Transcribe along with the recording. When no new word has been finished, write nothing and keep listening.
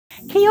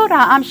Kia ora,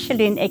 I'm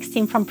Shalene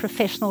Eckstein from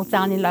Professional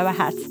down in Lower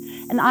Hutt,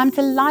 and I'm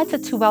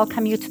delighted to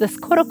welcome you to this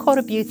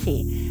koro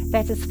beauty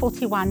that is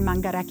 41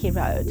 Maungaraki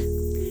Road.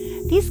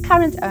 These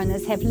current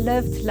owners have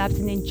lived, loved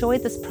and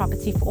enjoyed this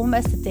property for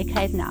almost a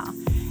decade now,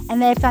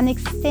 and they've done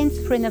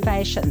extensive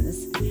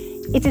renovations.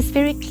 It is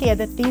very clear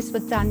that these were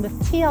done with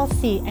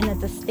TLC and a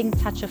distinct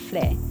touch of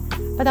flair.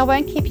 But I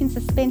won't keep you in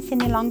suspense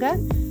any longer.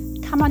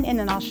 Come on in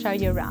and I'll show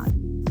you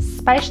around.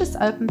 Spacious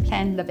open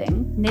plan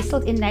living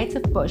nestled in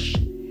native bush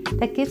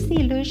that gives the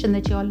illusion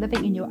that you are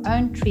living in your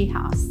own tree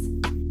house.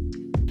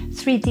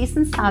 3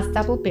 decent sized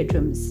double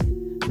bedrooms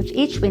with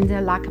each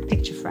window like a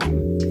picture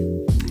frame.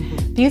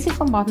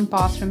 Beautiful modern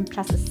bathroom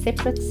plus a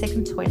separate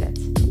second toilet.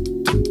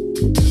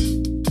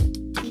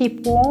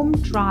 Keep warm,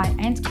 dry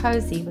and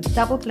cozy with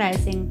double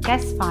glazing,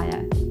 gas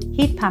fire,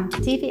 heat pump,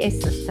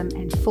 DVS system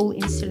and full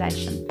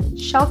insulation.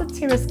 Sheltered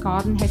terrace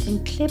garden has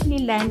been cleverly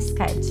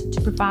landscaped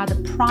to provide a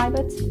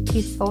private,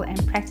 peaceful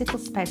and practical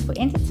space for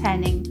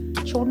entertaining,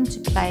 children to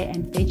play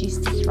and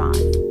veggies to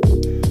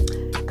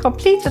thrive.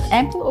 Complete with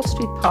ample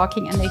off-street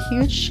parking and a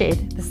huge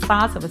shed the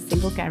size of a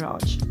single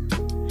garage.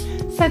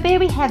 So there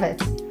we have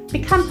it.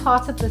 Become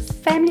part of this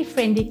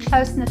family-friendly,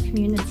 close-knit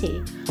community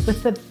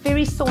with the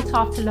very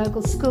sought-after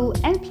local school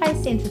and play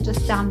centre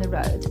just down the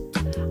road.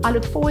 I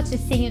look forward to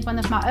seeing you at one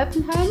of my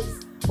open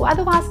homes, or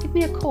otherwise give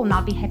me a call and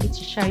I'll be happy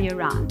to show you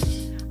around.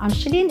 I'm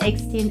Shalene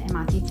Eckstein and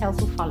my details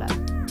will follow.